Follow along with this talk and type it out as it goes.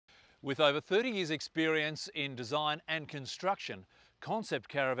With over 30 years experience in design and construction, Concept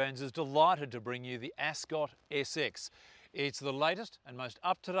Caravans is delighted to bring you the Ascot SX. It's the latest and most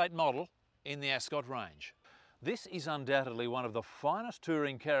up-to-date model in the Ascot range. This is undoubtedly one of the finest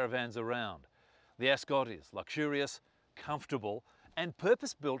touring caravans around. The Ascot is luxurious, comfortable and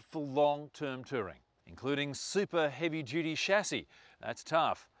purpose-built for long-term touring, including super heavy-duty chassis, that's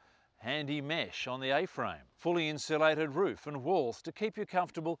tough, handy mesh on the A-frame, fully insulated roof and walls to keep you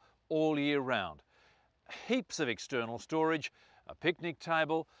comfortable all year round. Heaps of external storage, a picnic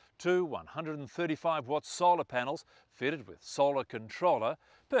table, two 135-watt solar panels fitted with solar controller,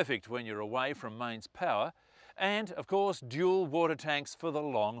 perfect when you're away from mains power, and of course dual water tanks for the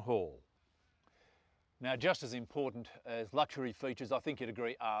long haul. Now, just as important as luxury features, I think you'd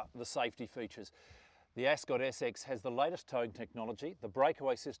agree, are the safety features. The Ascot SX has the latest towing technology, the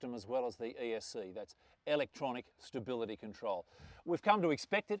breakaway system as well as the ESC, that's electronic stability control. We've come to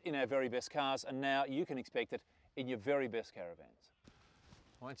expect it in our very best cars, and now you can expect it in your very best caravans.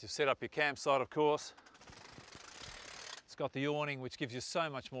 Once you've set up your campsite, of course, it's got the awning which gives you so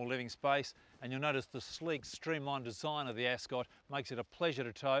much more living space, and you'll notice the sleek, streamlined design of the Ascot makes it a pleasure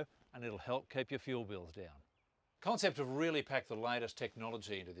to tow, and it'll help keep your fuel bills down. Concept have really packed the latest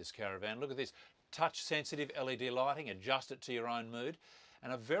technology into this caravan. Look at this touch-sensitive LED lighting, adjust it to your own mood,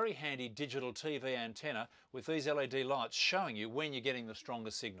 and a very handy digital TV antenna with these LED lights showing you when you're getting the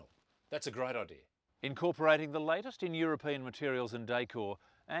strongest signal. That's a great idea. Incorporating the latest in European materials and decor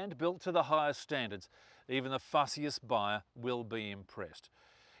and built to the highest standards, even the fussiest buyer will be impressed.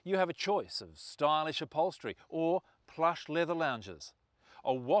 You have a choice of stylish upholstery or plush leather lounges,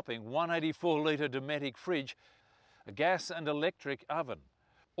 a whopping 184-litre Dometic fridge, a gas and electric oven.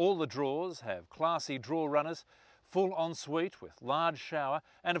 All the drawers have classy drawer runners, full ensuite with large shower,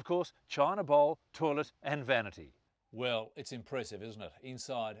 and of course china bowl, toilet and vanity. Well, it's impressive, isn't it?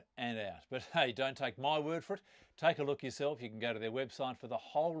 Inside and out. But hey, don't take my word for it. Take a look yourself. You can go to their website for the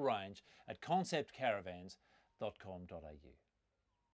whole range at conceptcaravans.com.au.